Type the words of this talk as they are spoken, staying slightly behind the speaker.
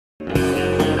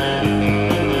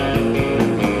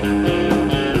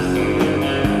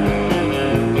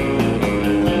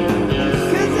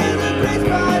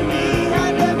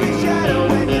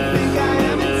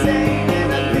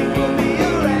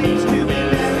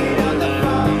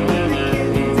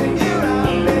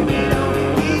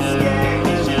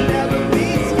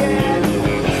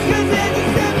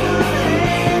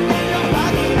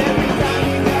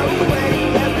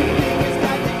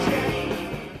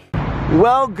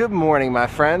Well, good morning, my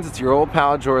friends. It's your old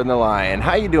pal Jordan the Lion.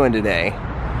 How you doing today?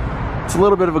 It's a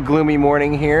little bit of a gloomy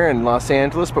morning here in Los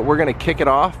Angeles, but we're gonna kick it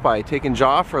off by taking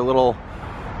Jaw for a little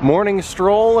morning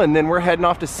stroll, and then we're heading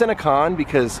off to Cinecon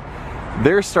because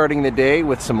they're starting the day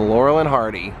with some Laurel and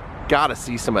Hardy. Gotta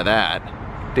see some of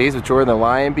that. Daze with Jordan the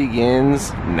Lion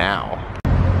begins now.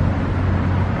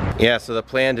 Yeah, so the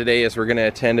plan today is we're gonna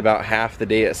attend about half the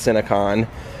day at Cinecon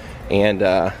and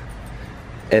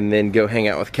then go hang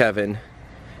out with Kevin.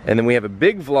 And then we have a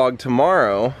big vlog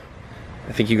tomorrow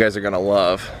I think you guys are gonna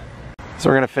love. So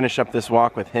we're gonna finish up this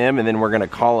walk with him, and then we're gonna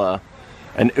call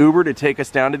an Uber to take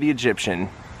us down to the Egyptian.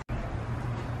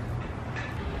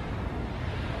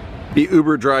 The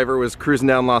Uber driver was cruising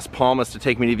down Las Palmas to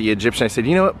take me to the Egyptian. I said,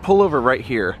 you know what, pull over right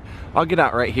here. I'll get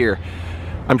out right here.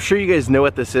 I'm sure you guys know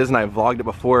what this is, and I've vlogged it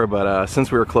before, but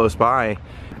since we were close by,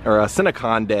 or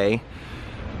Cinecon day,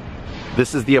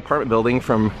 this is the apartment building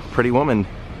from Pretty Woman.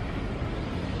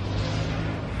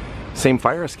 Same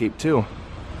fire escape too.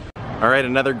 All right,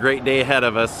 another great day ahead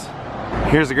of us.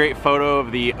 Here's a great photo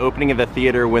of the opening of the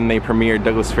theater when they premiered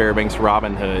Douglas Fairbanks'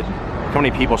 Robin Hood. How many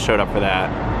people showed up for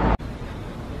that?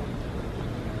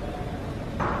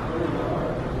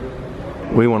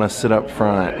 We want to sit up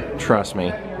front, trust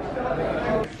me.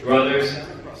 Brothers,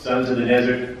 sons of the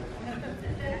desert,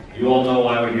 you all know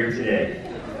why we're here today.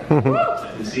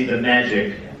 To see the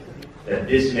magic that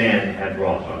this man had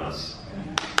wrought on us.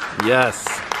 Yes.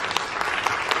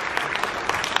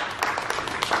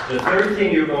 The third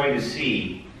thing you're going to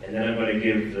see, and then I'm going to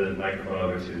give the microphone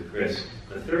over to Chris.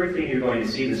 The third thing you're going to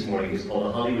see this morning is called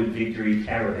the Hollywood Victory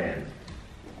Caravan.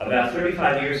 About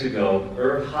 35 years ago,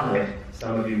 Irv Hammett,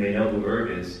 some of you may know who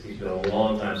Irv is, he's been a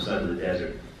long-time son of the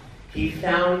desert. He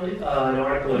found an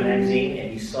article in a magazine,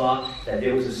 and he saw that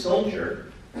there was a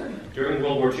soldier during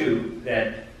World War II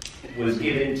that was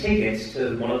given tickets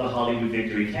to one of the Hollywood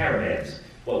Victory Caravans.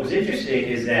 What was interesting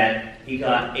is that he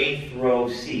got 8th row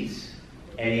seats,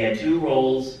 and he had 2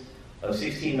 rolls of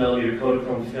 16mm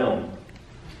Kodachrome film.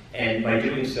 And by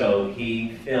doing so,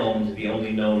 he filmed the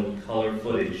only known color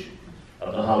footage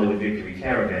of the Hollywood Victory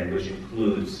Caravan, which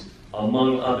includes,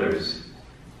 among others,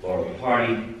 Laurel and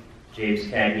Hardy, James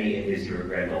Cagney in his Euro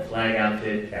Granville flag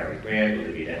outfit, Cary Grant,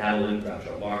 Olivia de Havilland,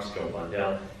 Groucho Marx, Joe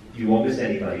Blondell. You won't miss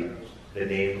anybody. The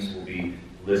names will be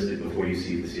listed before you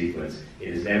see the sequence.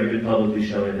 It has never been publicly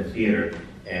shown in the theater,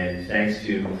 and thanks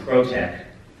to Protech,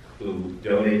 who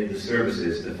donated the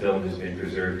services, the film has been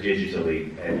preserved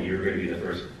digitally, and you're going to be the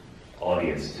first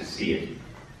audience to see it.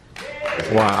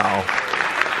 Wow.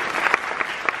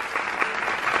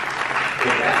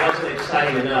 If that wasn't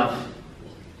exciting enough,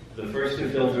 the first 2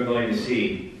 films we're going to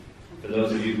see, for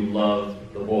those of you who love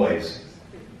The Boys,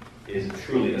 is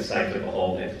truly a sight to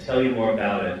behold. And to tell you more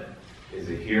about it is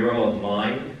a hero of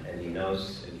mine, and he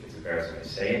knows, and it's embarrassing to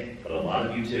say it, but a lot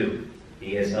of you too.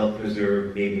 He has helped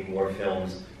preserve maybe more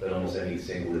films than almost any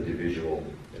single individual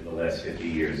in the last 50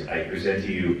 years. I present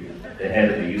to you the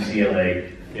head of the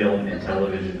UCLA Film and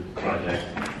Television Project,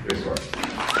 Chris Rourke.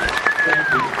 Thank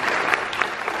you.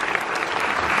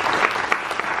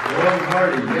 Laurel and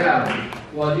Hardy, yeah.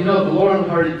 Well, you know, the Laurel and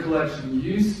Hardy collection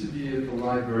used to be at the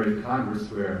Library of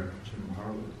Congress, where Jim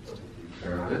Harwood took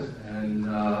care of it, and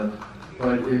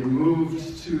but it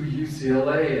moved to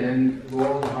UCLA, and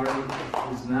Laurel and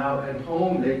Hardy is now at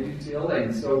home at UCLA.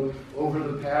 And so over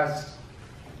the past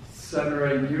 7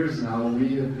 or 8 years now,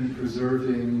 we have been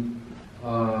preserving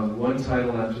one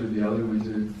title after the other. We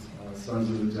did Sons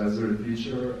of the Desert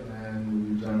feature, and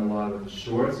we've done a lot of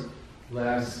shorts.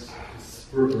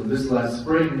 This last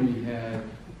spring, we had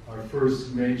our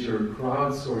first major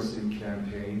crowdsourcing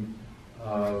campaign,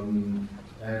 and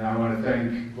I want to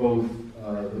thank both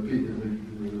the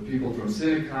people from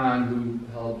Cinecon who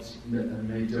helped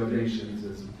make donations,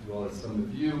 as well as some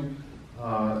of you,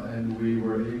 and we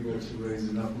were able to raise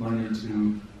enough money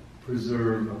to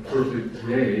preserve A Perfect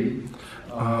Day,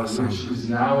 awesome. Which is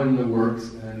now in the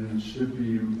works and should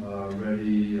be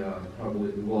ready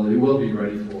probably, well, it will be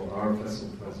ready for our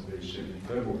festival presentation in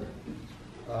February.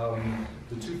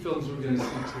 The 2 films we're going to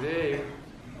see today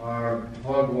are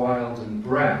Hog Wild and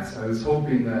Brats. I was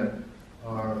hoping that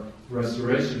our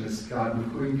restorationist, Scott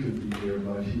McQueen, could be here,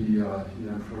 but he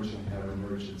unfortunately had an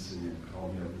emergency and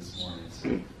called me up this morning, so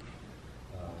he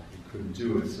couldn't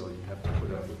do it, so you have to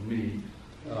put up with me.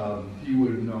 He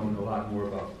would have known a lot more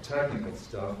about the technical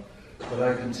stuff, but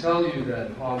I can tell you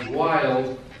that Hog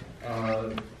Wild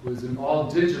was an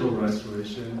all-digital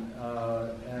restoration,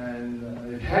 and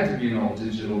it had to be an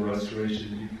all-digital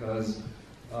restoration because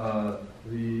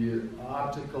the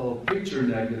optical picture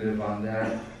negative on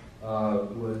that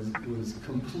was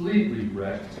completely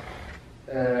wrecked,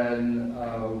 and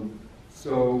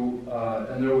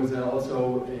and there was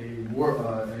also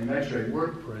a nitrate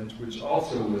work print which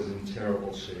also was in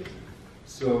terrible shape.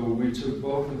 So we took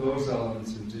both of those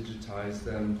elements and digitized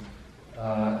them,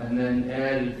 and then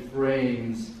added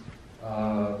frames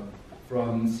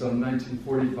from some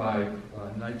 1945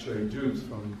 nitrate dupes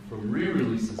from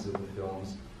re-releases of the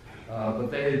films, but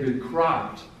they had been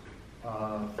cropped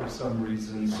for some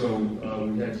reason, so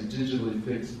we had to digitally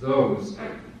fix those.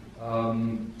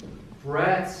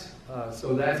 Brats,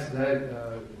 so that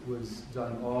was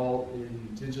done all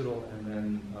in digital and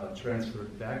then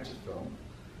transferred back to film.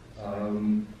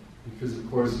 Because of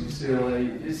course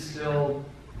UCLA is still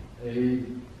a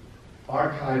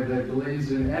archive that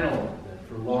believes in analog, that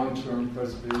for long-term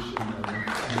preservation of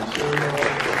material,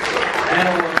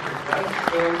 analog is best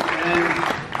film, and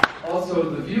also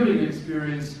the viewing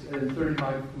experience in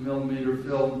 35mm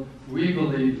film, we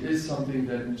believe, is something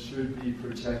that should be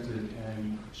protected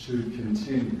and should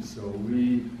continue. So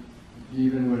we,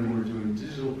 even when we're doing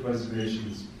digital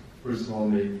preservations, first of all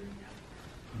make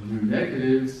new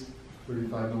negatives,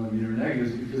 35mm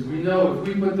negatives, because we know if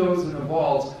we put those in a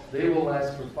vault, they will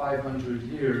last for 500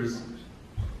 years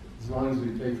as long as we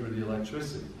pay for the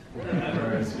electricity.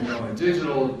 Whereas, you know, a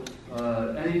digital,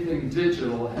 anything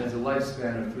digital has a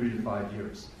lifespan of 3 to 5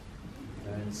 years.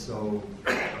 And so,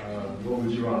 what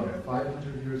would you rather have,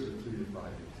 500 years or 3 to 5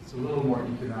 years? It's a little more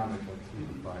economic, like 3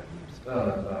 to 5 years,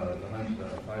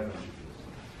 500 years.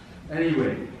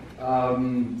 Anyway,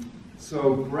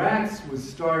 so Bratz was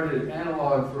started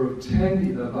analog for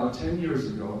about 10 years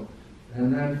ago,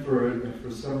 and then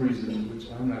for some reason, which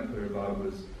I'm not clear about,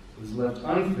 was left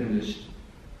unfinished.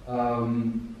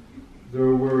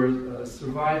 There were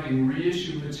surviving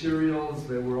reissue materials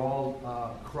that were all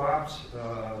cropped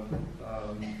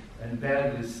and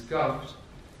badly scuffed,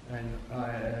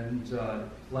 and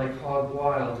like Hog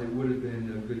Wild, it would have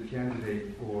been a good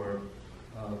candidate for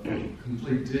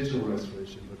complete digital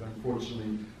restoration, but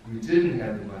unfortunately we didn't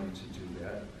have the money to do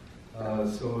that.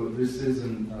 So this is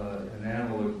an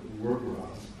analog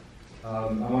workaround. I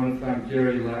want to thank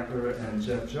Gary Lacker and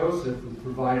Jeff Joseph, who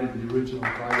provided the original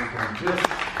Vitaphone disc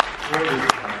for this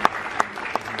project.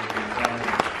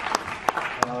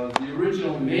 The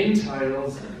original main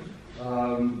titles,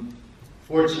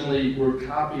 fortunately, were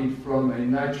copied from a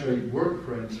nitrate work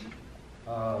print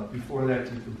before that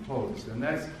decomposed. And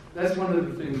that's one of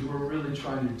the things we're really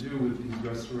trying to do with these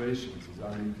restorations.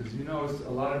 Because you know,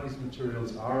 a lot of these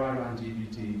materials are out on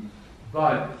DVD,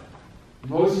 but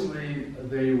mostly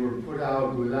they were put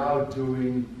out without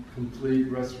doing complete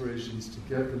restorations to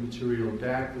get the material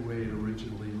back the way it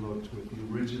originally looked, with the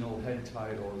original head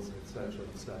titles, etc.,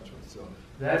 etc. So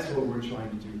that's what we're trying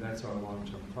to do. That's our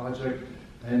long-term project,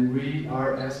 and we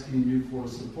are asking you for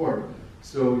support.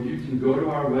 So you can go to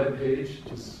our webpage,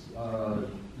 just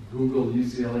Google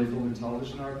UCLA Film and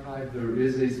Television Archive. There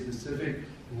is a specific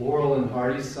Laurel and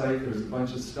Hardy site. There's a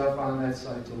bunch of stuff on that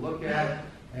site to look at,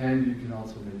 and you can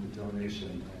also make a donation.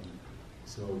 And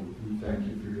so we thank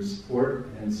you for your support,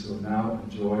 and so now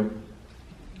enjoy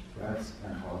Rats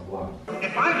and Hog Wild.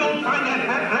 If I don't find that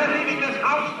fat man leaving this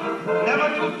house, never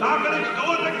to darken its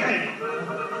doors again.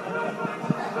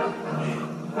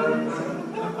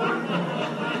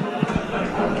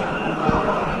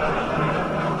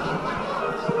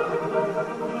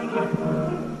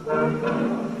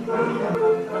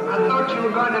 I thought you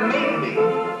were going to make me.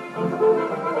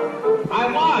 I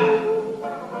was.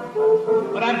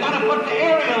 But I've got to put the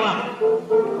aerial up.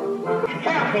 Be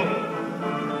careful.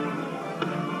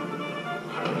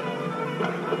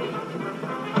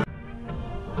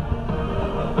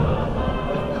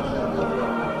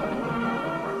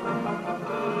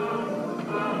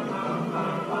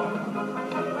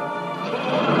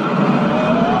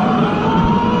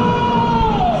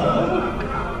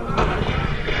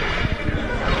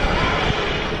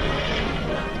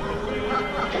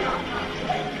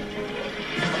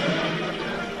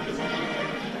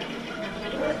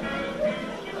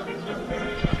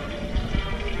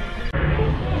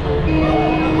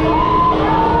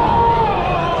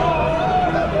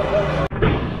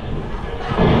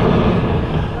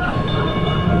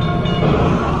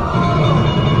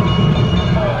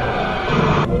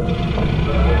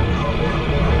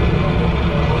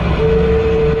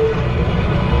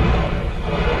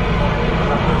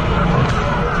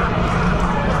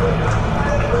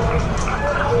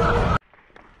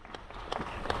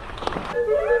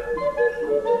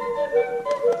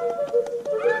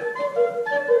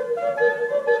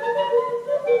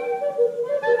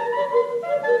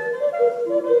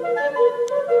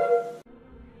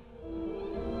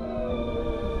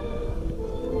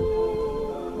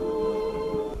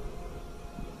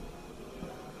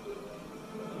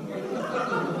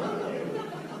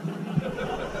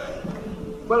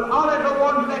 will honour the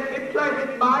ones that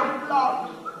implanted my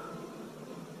flocks.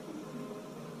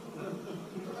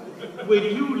 Will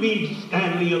you leave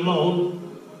Stanley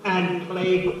alone and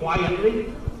play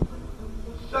quietly?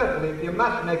 Certainly, if you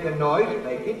must make a noise,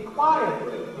 make it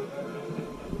quietly.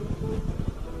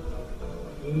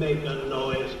 Make a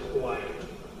noise quietly.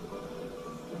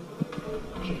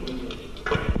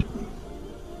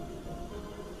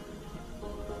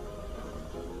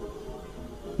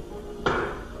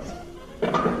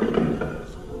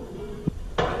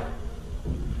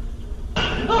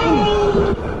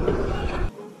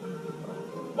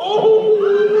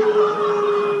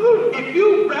 If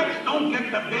you brats don't get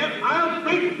the best, I'll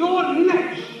break your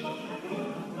necks.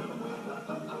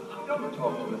 Don't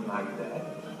talk to them like that.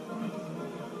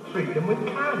 Treat them with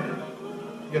kindness.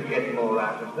 You'll get more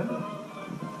out of them.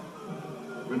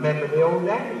 Remember the old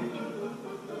adage.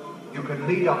 You can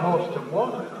lead a horse to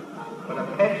water, but a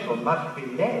pencil must be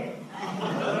led.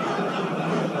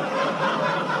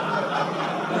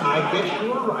 I guess you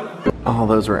were right. Oh,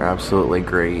 those were absolutely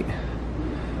great.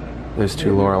 Those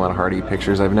two Laurel and Hardy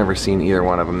pictures, I've never seen either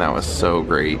one of them. That was so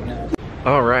great.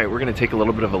 All right, we're gonna take a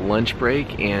little bit of a lunch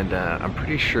break, and I'm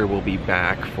pretty sure we'll be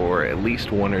back for at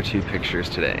least 1 or 2 pictures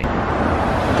today.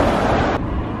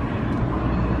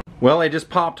 Well, I just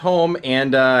popped home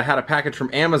and had a package from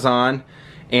Amazon,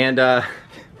 and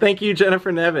thank you,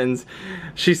 Jennifer Nevins.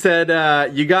 She said,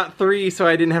 you got 3 so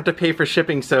I didn't have to pay for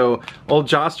shipping, so old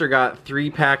Joster got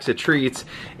 3 packs of treats,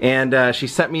 and she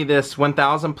sent me this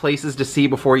 1,000 Places to See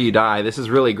Before You Die. This is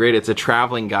really great. It's a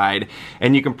traveling guide,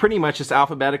 and you can pretty much just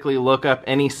alphabetically look up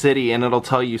any city and it'll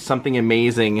tell you something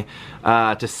amazing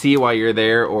to see while you're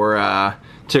there or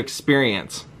to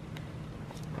experience.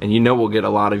 And you know we'll get a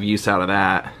lot of use out of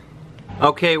that.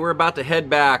 Okay, we're about to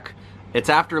head back. It's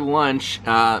after lunch,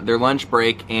 their lunch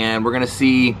break, and we're gonna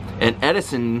see an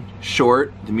Edison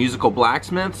short, The Musical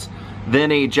Blacksmiths,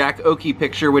 then a Jack Oakey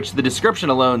picture, which the description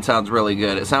alone sounds really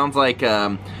good. It sounds like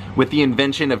with the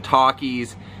invention of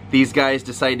talkies, these guys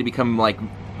decide to become like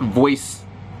voice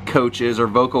coaches or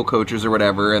vocal coaches or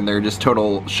whatever, and they're just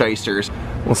total shysters.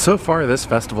 Well, so far this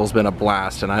festival's been a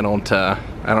blast, and I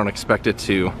don't expect it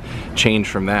to change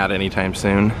from that anytime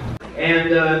soon.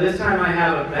 And this time I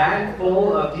have a bag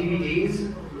full of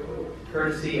DVDs,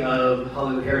 courtesy of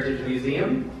Hollywood Heritage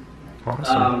Museum.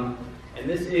 Awesome. And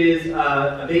this is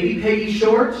a Baby Peggy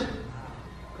short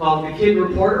called The Kid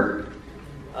Reporter.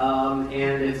 And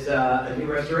it's a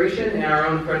new restoration, and our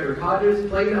own Frederick Hodges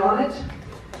played on it.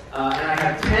 And I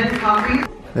have 10 copies.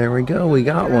 There we go, we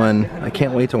got one. I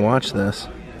can't wait to watch this.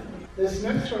 This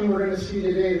next one we're going to see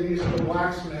today, The Musical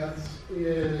Blacksmiths,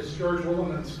 is George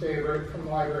Williman's favorite from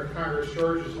the Library of Congress.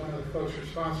 George is one of the folks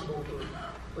responsible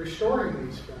for restoring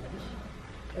these films.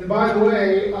 And by the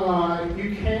way,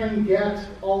 you can get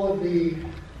all of the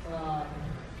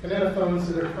kinetophones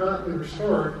that are currently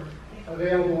restored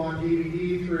available on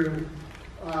DVD through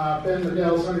Ben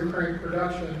Liddell's Undercrank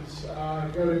Productions.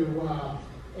 Go to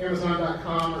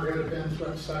Amazon.com or go to Ben's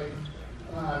website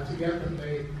to get them.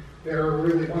 They're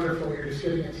really wonderful. You're just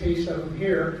getting a taste of them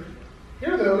here.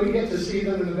 Here, though, you get to see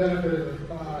them in the benefit of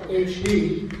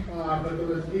HD, but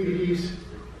the DVDs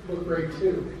look great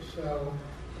too, so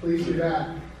please do that.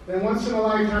 Then Once in a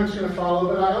Lifetime is going to follow,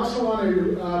 but I also want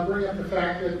to bring up the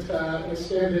fact that, as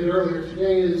Stan did earlier,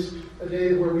 today is a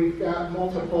day where we've got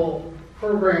multiple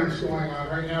programs going on.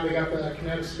 Right now, they got the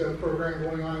Kinetoscope program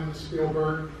going on in the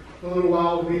Spielberg. In a little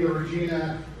while will be the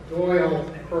Regina Doyle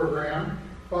program,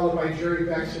 followed by Jerry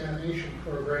Beck's animation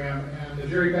program. And the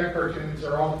Jerry Beck cartoons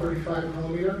are all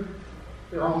 35mm.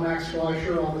 They're all Max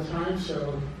Fleischer all the time,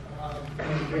 so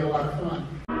it'll be a lot of fun.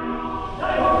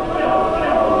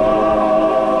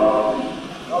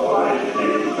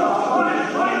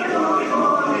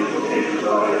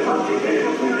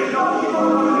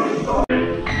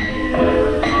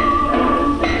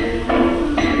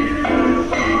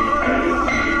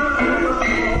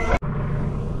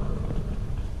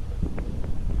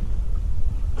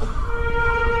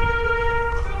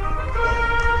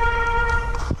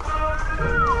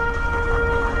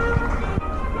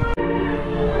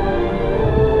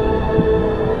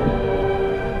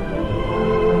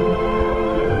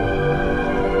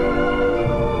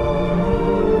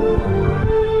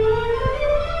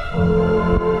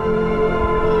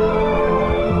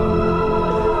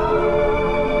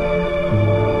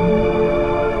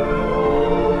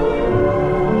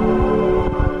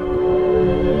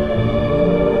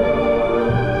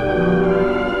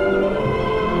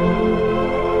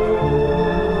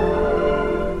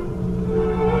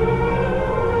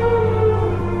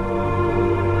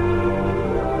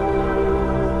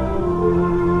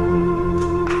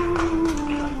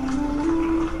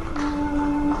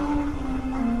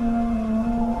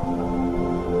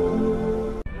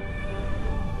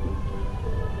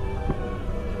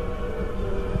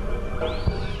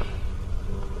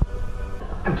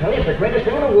 greatest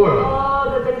thing in the world. Oh,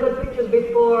 there've been good pictures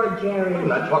before, Jerry. I'm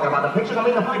not talking about the pictures, I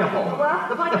mean the vitaphone. What?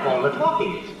 The vitaphone, the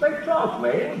talkies. They talk,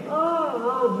 May.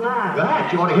 Oh, that.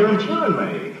 That, you ought to hear them cheering,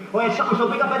 May. Well, it's something so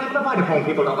big up that even the vitaphone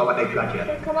people don't know what they've got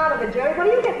yet. Come out of it, Jerry. What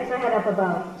are you getting so head up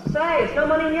about? Say, it's no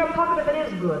money in your pocket if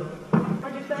it is good.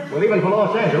 What'd you say? We're leaving for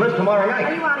Los Angeles tomorrow night.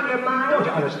 Are you out of your mind? Don't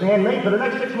you understand, May? For the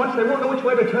next 6 months, they won't know which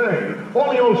way to turn.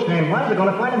 All the old standbys are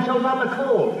going to find themselves out in the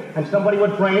cold. And somebody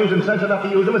with brains and sense enough to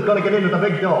use them is going to get into the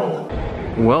big dough.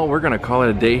 Well, we're gonna call it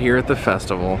a day here at the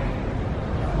festival.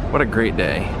 What a great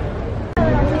day.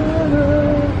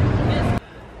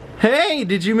 Hey,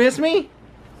 did you miss me?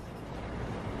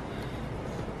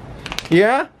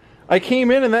 Yeah? I came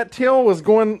in and that tail was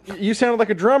going, you sounded like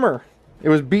a drummer. It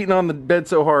was beating on the bed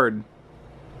so hard.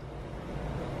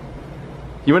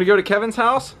 You wanna go to Kevin's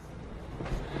house?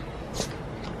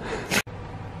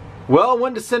 Well, I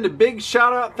wanted to send a big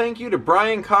shout out thank you to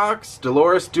Brian Cox,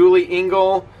 Dolores Dooley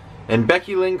Ingle, and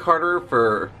Becky Lynn Carter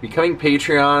for becoming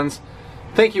Patreons.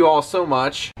 Thank you all so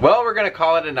much. Well, we're gonna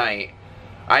call it a night.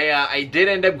 I did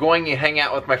end up going and hang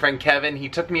out with my friend Kevin. He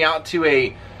took me out to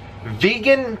a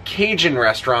vegan Cajun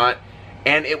restaurant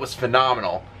and it was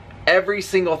phenomenal. Every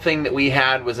single thing that we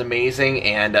had was amazing,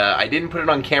 and I didn't put it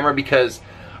on camera because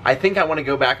I think I want to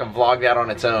go back and vlog that on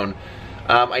its own.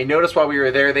 I noticed while we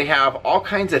were there they have all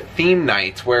kinds of theme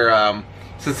nights where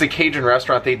since the Cajun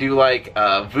restaurant, they do like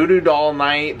voodoo doll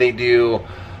night, they do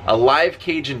a live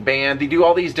Cajun band, they do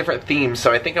all these different themes,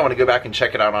 so I think I want to go back and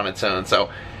check it out on its own. So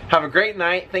have a great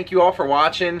night, thank you all for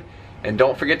watching, and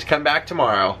don't forget to come back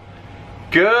tomorrow.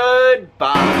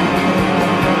 Goodbye.